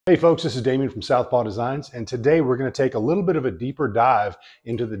Hey folks, this is Damian from Southpaw Designs, and today we're going to take a little bit of a deeper dive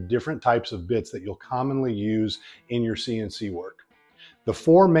into the different types of bits that you'll commonly use in your CNC work. The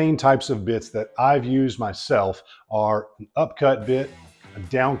four main types of bits that I've used myself are an upcut bit, a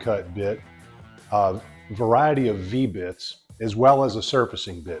downcut bit, a variety of V-bits, as well as a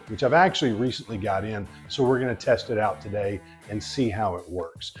surfacing bit, which I've actually recently got in, so we're going to test it out today and see how it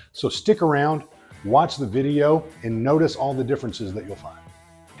works. So stick around, watch the video, and notice all the differences that you'll find.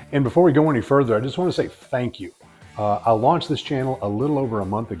 And before we go any further, I just want to say thank you. I launched this channel a little over a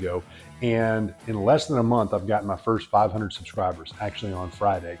month ago, and in less than a month, I've gotten my first 500 subscribers, actually on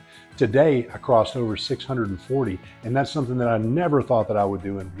Friday. Today, I crossed over 640, and that's something that I never thought that I would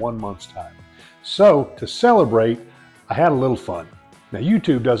do in 1 month's time. So to celebrate, I had a little fun. Now,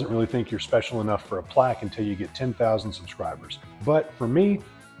 YouTube doesn't really think you're special enough for a plaque until you get 10,000 subscribers. But for me,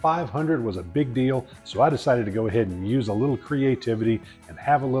 500 was a big deal, so I decided to go ahead and use a little creativity and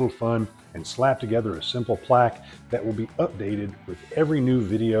have a little fun and slap together a simple plaque that will be updated with every new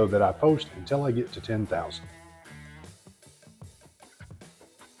video that I post until I get to 10,000.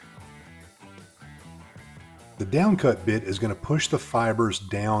 The downcut bit is going to push the fibers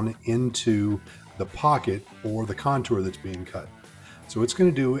down into the pocket or the contour that's being cut. So it's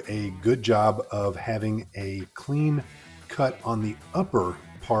going to do a good job of having a clean cut on the upper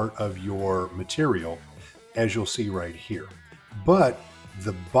part of your material, as you'll see right here. But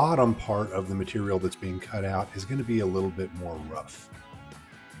the bottom part of the material that's being cut out is going to be a little bit more rough.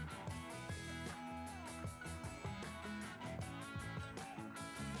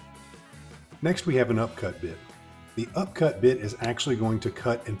 Next, we have an upcut bit. The upcut bit is actually going to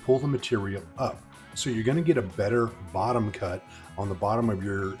cut and pull the material up. So you're going to get a better bottom cut on the bottom of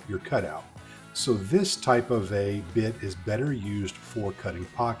your cutout. So this type of a bit is better used for cutting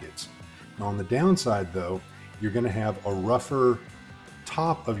pockets. Now on the downside though, you're going to have a rougher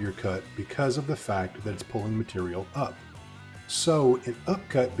top of your cut because of the fact that it's pulling material up. So an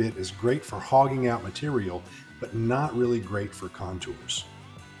upcut bit is great for hogging out material, but not really great for contours.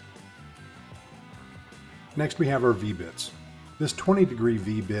 Next we have our V-bits. This 20-degree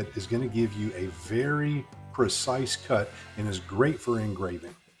V-bit is going to give you a very precise cut and is great for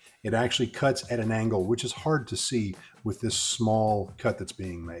engraving. It actually cuts at an angle, which is hard to see with this small cut that's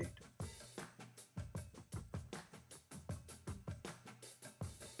being made.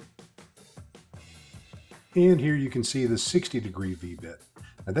 And here you can see the 60-degree V-bit.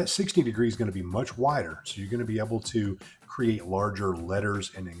 Now that 60 degrees is going to be much wider, so you're going to be able to create larger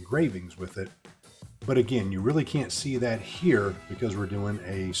letters and engravings with it. But again, you really can't see that here because we're doing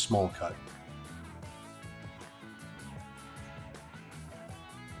a small cut.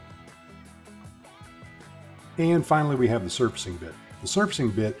 And finally, we have the surfacing bit. The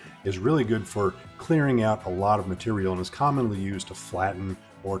surfacing bit is really good for clearing out a lot of material and is commonly used to flatten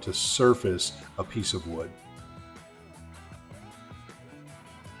or to surface a piece of wood.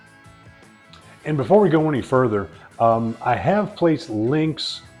 And before we go any further, I have placed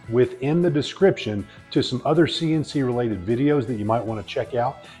links within the description to some other CNC related videos that you might want to check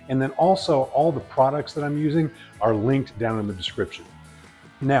out. And then also all the products that I'm using are linked down in the description.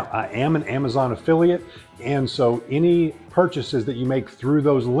 Now, I am an Amazon affiliate, and so any purchases that you make through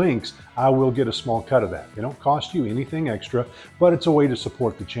those links, I will get a small cut of that. They don't cost you anything extra, but it's a way to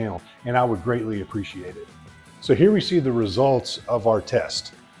support the channel, and I would greatly appreciate it. So here we see the results of our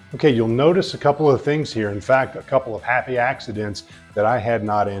test. Okay, you'll notice a couple of things here. In fact, a couple of happy accidents that I had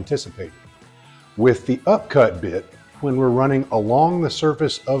not anticipated. With the upcut bit, when we're running along the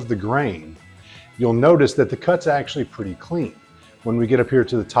surface of the grain, you'll notice that the cut's actually pretty clean. When we get up here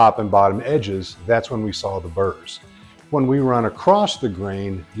to the top and bottom edges, that's when we saw the burrs. When we run across the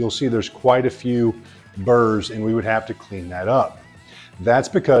grain, you'll see there's quite a few burrs and we would have to clean that up. That's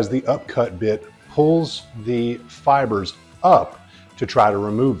because the upcut bit pulls the fibers up to try to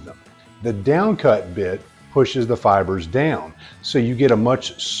remove them. The downcut bit pushes the fibers down, so you get a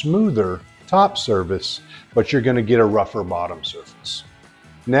much smoother top surface, but you're going to get a rougher bottom surface.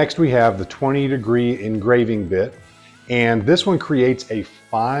 Next, we have the 20-degree engraving bit. And this one creates a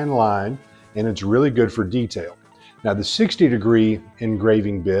fine line and it's really good for detail. Now the 60-degree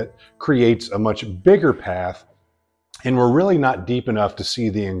engraving bit creates a much bigger path and we're really not deep enough to see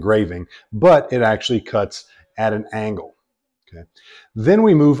the engraving, but it actually cuts at an angle. Okay. Then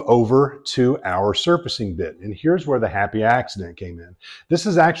we move over to our surfacing bit, and here's where the happy accident came in. This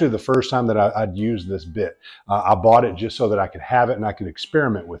is actually the first time that I'd used this bit. I bought it just so that I could have it and I could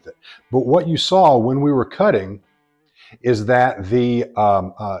experiment with it. But what you saw when we were cutting is that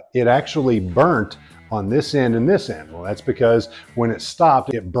it actually burnt on this end and this end? Well, that's because when it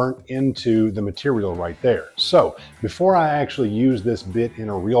stopped, it burnt into the material right there. So before I actually use this bit in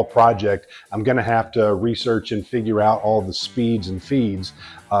a real project, I'm gonna have to research and figure out all the speeds and feeds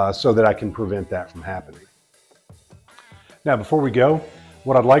so that I can prevent that from happening. Now, before we go,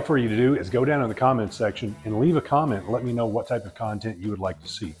 what I'd like for you to do is go down in the comments section and leave a comment and let me know what type of content you would like to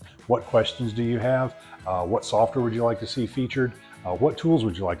see. What questions do you have? What software would you like to see featured? What tools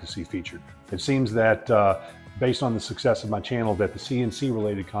would you like to see featured? It seems that based on the success of my channel, that the CNC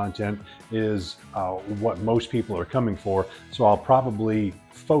related content is what most people are coming for. So I'll probably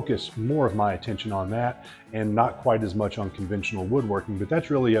focus more of my attention on that and not quite as much on conventional woodworking, but that's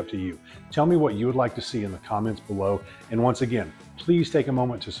really up to you. Tell me what you would like to see in the comments below. And once again, please take a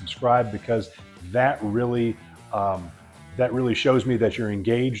moment to subscribe, because that really shows me that you're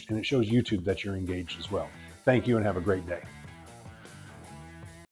engaged, and it shows YouTube that you're engaged as well. Thank you and have a great day.